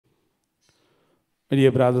My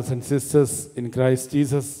dear brothers and sisters in Christ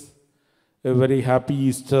Jesus, a very happy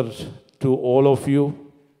Easter to all of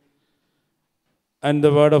you. And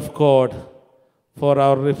the word of God for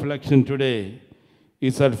our reflection today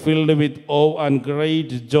is that filled with awe and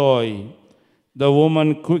great joy, the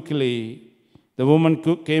woman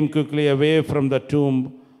came quickly away from the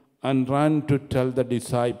tomb and ran to tell the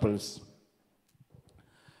disciples.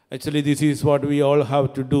 Actually, this is what we all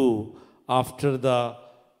have to do after the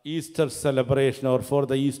Easter celebration or for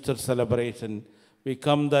the Easter celebration. We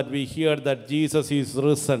come that we hear that Jesus is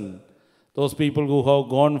risen. Those people who have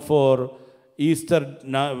gone for Easter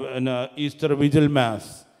Vigil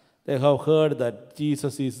Mass, they have heard that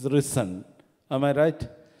Jesus is risen. Am I right?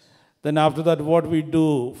 Then after that, what we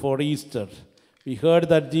do for Easter? We heard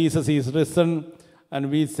that Jesus is risen, and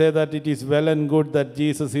we say that it is well and good that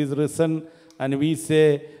Jesus is risen, and we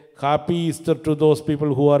say Happy Easter to those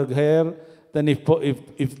people who are here. Then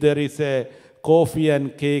if there is a coffee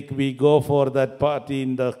and cake, we go for that party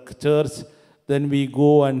in the church. Then we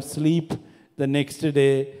go and sleep. The next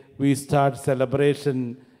day, we start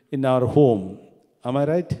celebration in our home. Am I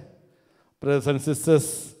right? Brothers and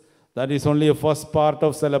sisters, that is only a first part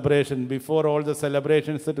of celebration. Before all the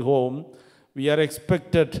celebrations at home, we are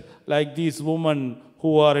expected, like these women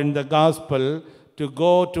who are in the gospel, to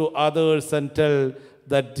go to others and tell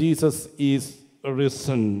that Jesus is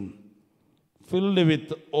risen, filled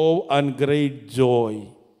with awe and great joy.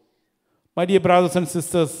 My dear brothers and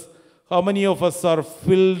sisters, how many of us are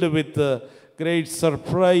filled with great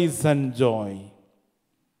surprise and joy?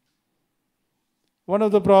 One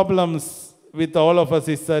of the problems with all of us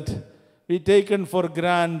is that we taken for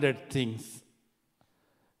granted things.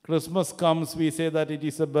 Christmas comes, we say that it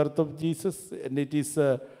is the birth of Jesus, and it is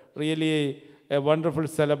really a wonderful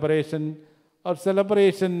celebration. Our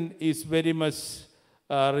celebration is very much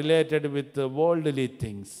related with the worldly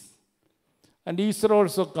things. And Easter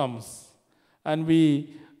also comes, and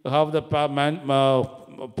we have the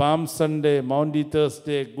Palm Sunday, Maundy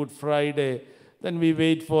Thursday, Good Friday. Then we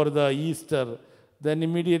wait for the Easter. Then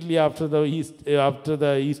immediately after the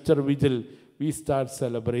Easter Vigil, we start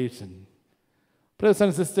celebration. Brothers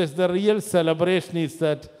and sisters, the real celebration is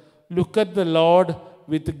that look at the Lord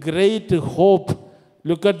with great hope.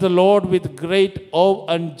 Look at the Lord with great awe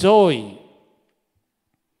and joy.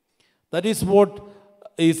 That is what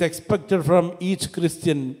is expected from each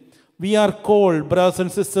Christian. We are called, brothers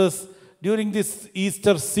and sisters, during this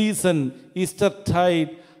Easter season, Easter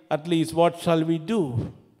tide, at least what shall we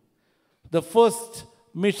do? The first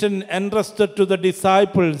mission entrusted to the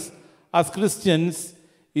disciples as Christians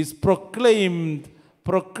is proclaim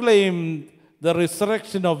the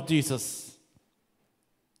resurrection of Jesus.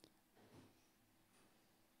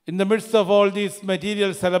 In the midst of all this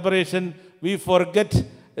material celebration, we forget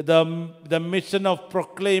the mission of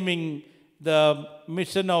proclaiming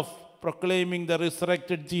the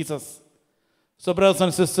resurrected Jesus. So, brothers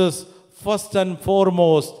and sisters, first and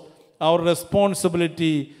foremost, our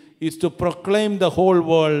responsibility is to proclaim the whole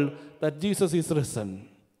world that Jesus is risen.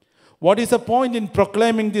 What is the point in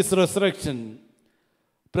proclaiming this resurrection?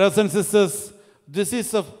 Brothers and sisters, this is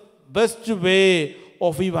the best way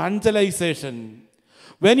of evangelization.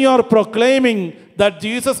 When you are proclaiming that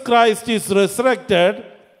Jesus Christ is resurrected,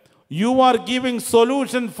 you are giving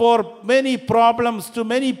solution for many problems to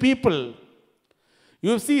many people.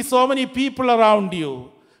 You see so many people around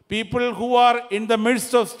you, people who are in the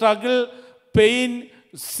midst of struggle, pain,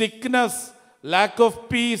 sickness, lack of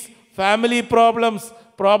peace, family problems,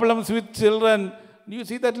 problems with children. You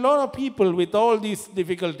see that a lot of people with all these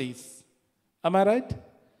difficulties. Am I right?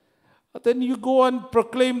 Then you go and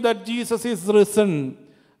proclaim that Jesus is risen.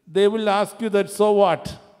 They will ask you that, so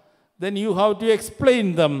what? Then you have to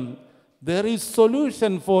explain them. There is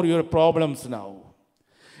solution for your problems now.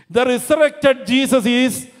 The resurrected Jesus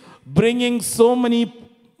is bringing so many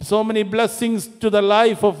blessings to the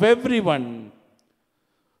life of everyone.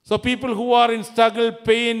 So people who are in struggle,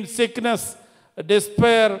 pain, sickness,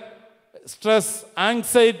 despair, stress,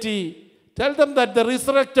 anxiety, tell them that the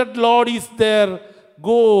resurrected Lord is there.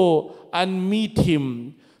 Go and meet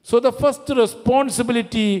Him. So the first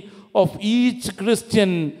responsibility of each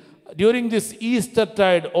Christian during this Easter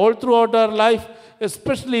tide, all throughout our life,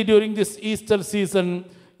 especially during this Easter season,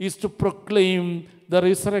 is to proclaim the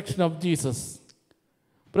resurrection of Jesus.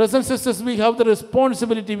 Brothers and sisters, we have the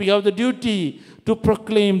responsibility, we have the duty to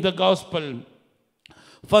proclaim the gospel.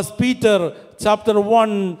 1 Peter chapter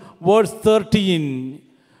 1, verse 13,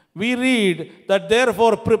 we read that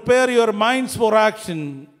therefore prepare your minds for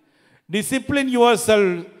action. Discipline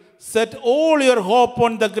yourself, set all your hope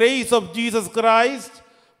on the grace of Jesus Christ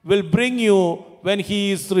will bring you when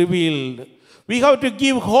He is revealed. We have to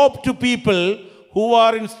give hope to people who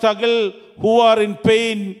are in struggle, who are in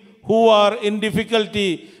pain, who are in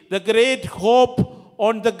difficulty. The great hope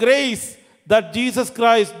on the grace that Jesus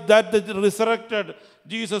Christ, that the resurrected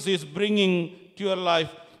Jesus is bringing to your life.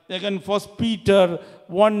 Again, 1 Peter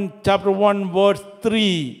 1, chapter 1, verse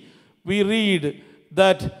 3, we read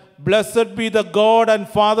that, "Blessed be the God and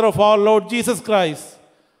Father of our Lord Jesus Christ.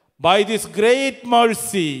 By this great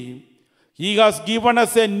mercy, He has given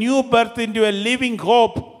us a new birth into a living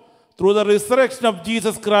hope through the resurrection of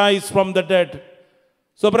Jesus Christ from the dead."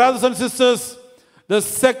 So, brothers and sisters, the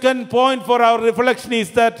second point for our reflection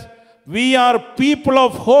is that we are people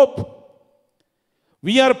of hope.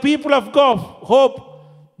 We are people of hope.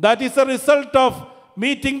 That is the result of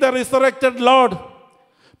meeting the resurrected Lord.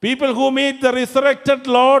 People who meet the resurrected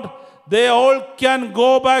Lord, they all can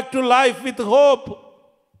go back to life with hope.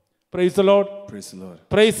 Praise the Lord. Praise the Lord.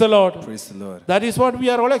 Praise the Lord. Praise the Lord. That is what we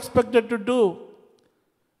are all expected to do.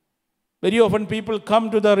 Very often people come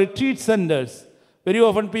to the retreat centers. Very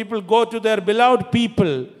often people go to their beloved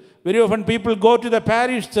people. Very often people go to the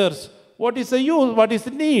parish church. What is the use? What is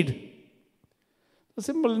the need? The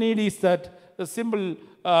simple need is that, the simple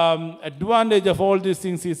advantage of all these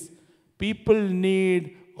things is people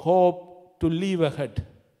need hope to live ahead.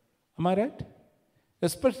 Am I right?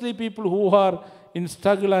 Especially people who are in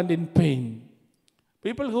struggle and in pain.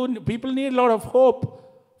 People need a lot of hope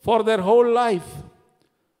for their whole life.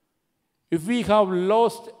 If we have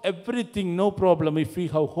lost everything, no problem if we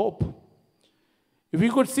have hope. If we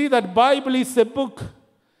could see that Bible is a book,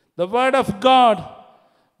 the Word of God,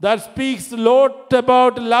 that speaks a lot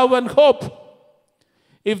about love and hope.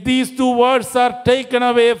 If these two words are taken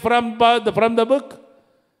away from the book,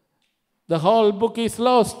 the whole book is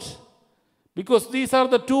lost. Because these are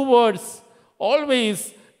the two words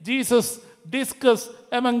always Jesus discussed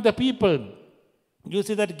among the people. You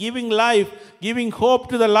see that giving life, giving hope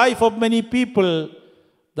to the life of many people,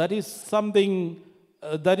 that is something,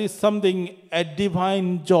 a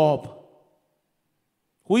divine job.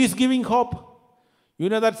 Who is giving hope? You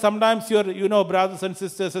know that sometimes brothers and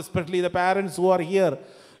sisters, especially the parents who are here,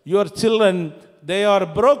 your children, they are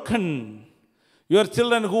broken. Your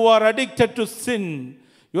children who are addicted to sin,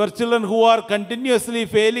 your children who are continuously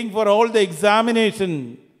failing for all the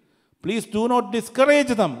examination, please do not discourage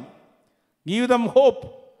them. Give them hope.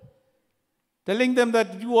 Telling them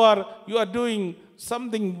that you are doing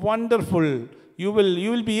something wonderful. You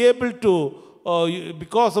will be able to,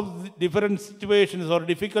 because of different situations or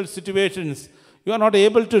difficult situations, you are not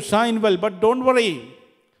able to shine well, but don't worry.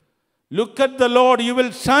 Look at the Lord, you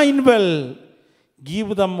will shine well.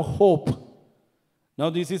 Give them hope. Now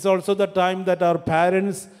this is also the time that our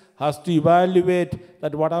parents has to evaluate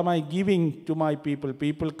that what am I giving to my people.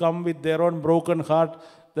 People come with their own broken heart.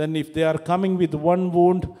 Then if they are coming with one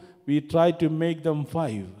wound, we try to make them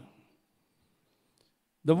 5.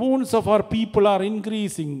 The wounds of our people are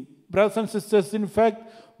increasing. Brothers and sisters, in fact,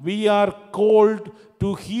 we are called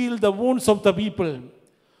to heal the wounds of the people.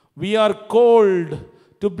 We are called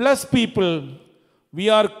to bless people. We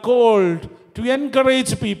are called to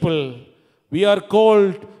encourage people. We are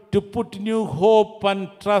called to put new hope and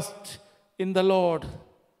trust in the Lord.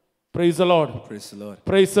 Praise the Lord. Praise the Lord.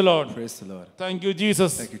 Praise the Lord. Praise the Lord. Thank you,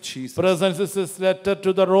 Jesus. Thank you, Jesus. Brothers and sisters, letter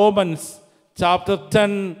to the Romans, chapter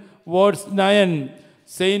 10, verse 9.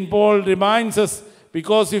 Saint Paul reminds us,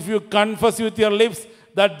 because if you confess with your lips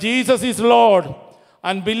that Jesus is Lord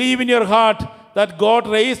and believe in your heart that God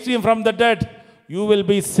raised him from the dead, you will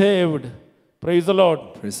be saved. Praise the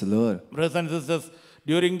Lord. Praise the Lord. Brothers and sisters,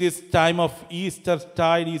 during this time of Easter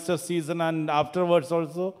season and afterwards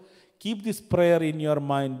also, keep this prayer in your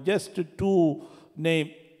mind. Just to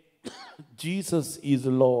name, Jesus is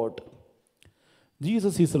Lord.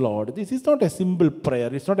 Jesus is Lord. This is not a simple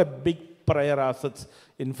prayer. It's not a big prayer as such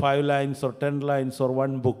in 5 lines or 10 lines or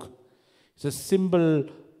one book. It's a simple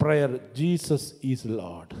prayer. Jesus is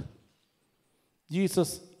Lord.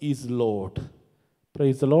 Jesus is Lord.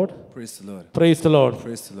 Praise the Lord. Praise the Lord. Praise the Lord.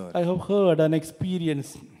 Praise the Lord. I have heard an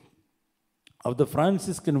experience of the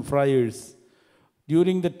Franciscan friars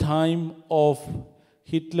during the time of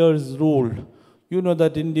Hitler's rule. You know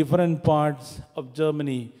that in different parts of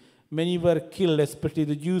Germany, many were killed, especially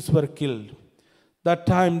the Jews were killed. That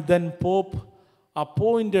time, then Pope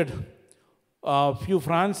appointed a few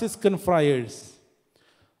Franciscan friars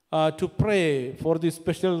to pray for this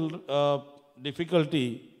special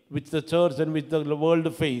difficulty which the church and which the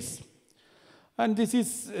world face. And this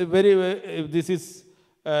is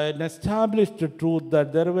an established truth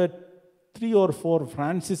that there were 3 or 4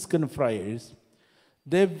 Franciscan friars.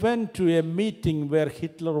 They went to a meeting where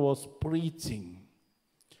Hitler was preaching.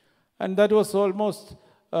 And that was almost,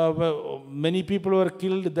 many people were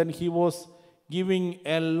killed. Then he was giving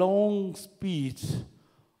a long speech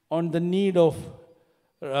on the need of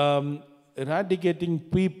eradicating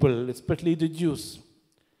people, especially the Jews.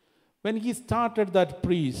 When he started that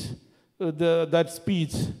that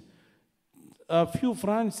speech, a few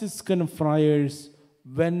Franciscan friars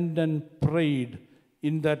went and prayed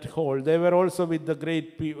in that hall. They were also with the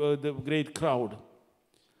great crowd.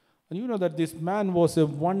 And you know that this man was a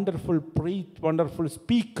wonderful priest, wonderful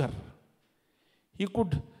speaker. He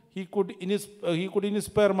could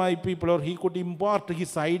inspire my people, or he could impart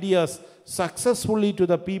his ideas successfully to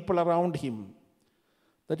the people around him.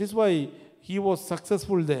 That is why he was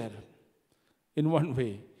successful there in one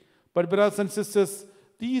way. But brothers and sisters,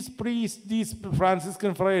 these priests, these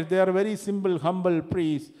Franciscan friars, they are very simple, humble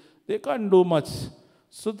priests. They can't do much.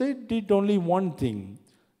 So they did only one thing.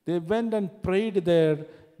 They went and prayed there,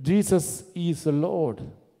 Jesus is the Lord.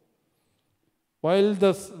 While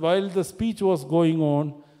the speech was going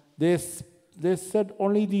on, they said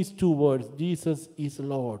only these two words, Jesus is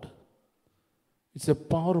Lord. It's a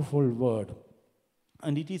powerful word.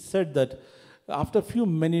 And it is said that after a few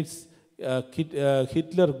minutes,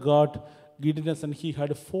 Hitler got giddiness and he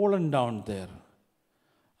had fallen down there.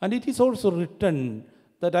 And it is also written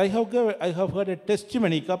that I have heard a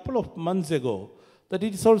testimony a couple of months ago, that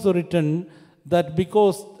it is also written that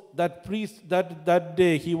because that priest, that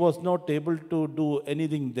day, he was not able to do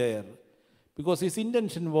anything there. Because his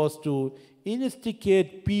intention was to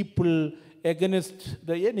instigate people against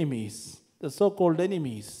the enemies, the so-called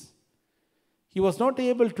enemies. He was not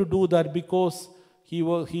able to do that because he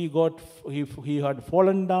had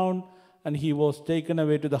fallen down and he was taken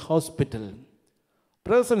away to the hospital.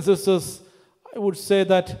 Brothers and sisters, I would say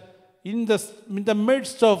that in the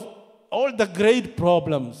midst of all the great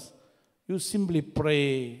problems, you simply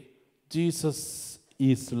pray, Jesus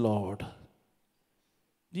is Lord.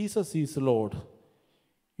 Jesus is Lord.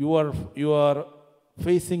 You are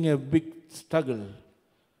facing a big struggle.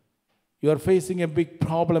 You are facing a big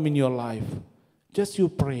problem in your life. Just you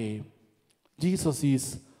pray, Jesus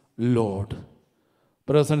is Lord.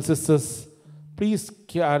 Brothers and sisters, please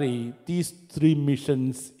carry these 3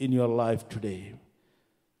 missions in your life today.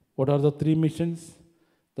 What are the 3 missions?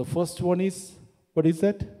 The first one is, what is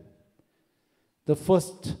that? The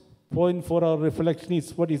first point for our reflection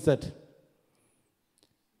is, what is that?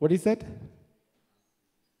 What is that?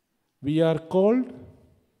 We are called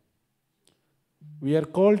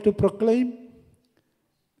to proclaim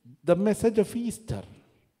the message of Easter.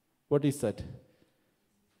 What is that?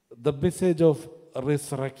 The message of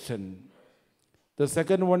resurrection. The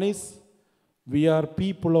second one is, we are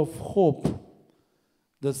people of hope.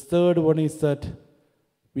 The third one is that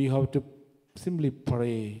we have to simply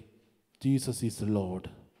pray, Jesus is Lord.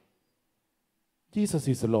 Jesus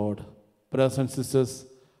is Lord. Brothers and sisters,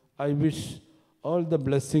 I wish all the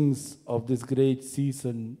blessings of this great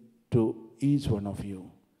season to each one of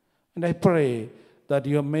you. And I pray that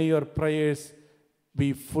may your prayers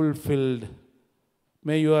be fulfilled.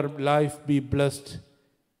 May your life be blessed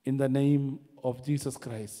in the name of Jesus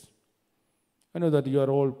Christ. I know that you are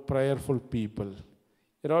all prayerful people.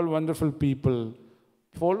 You're all wonderful people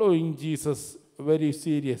following Jesus very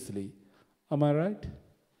seriously. Am I right?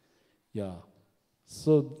 Yeah.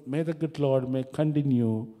 So may the good Lord may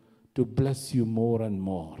continue to bless you more and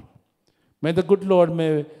more. May the good Lord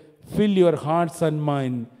may fill your hearts and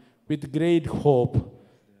mind with great hope,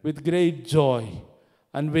 with great joy,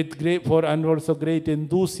 and also great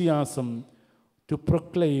enthusiasm to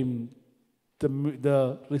proclaim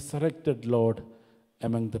the resurrected Lord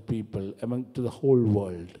among the people, to the whole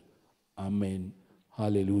world. Amen.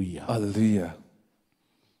 Hallelujah. Hallelujah.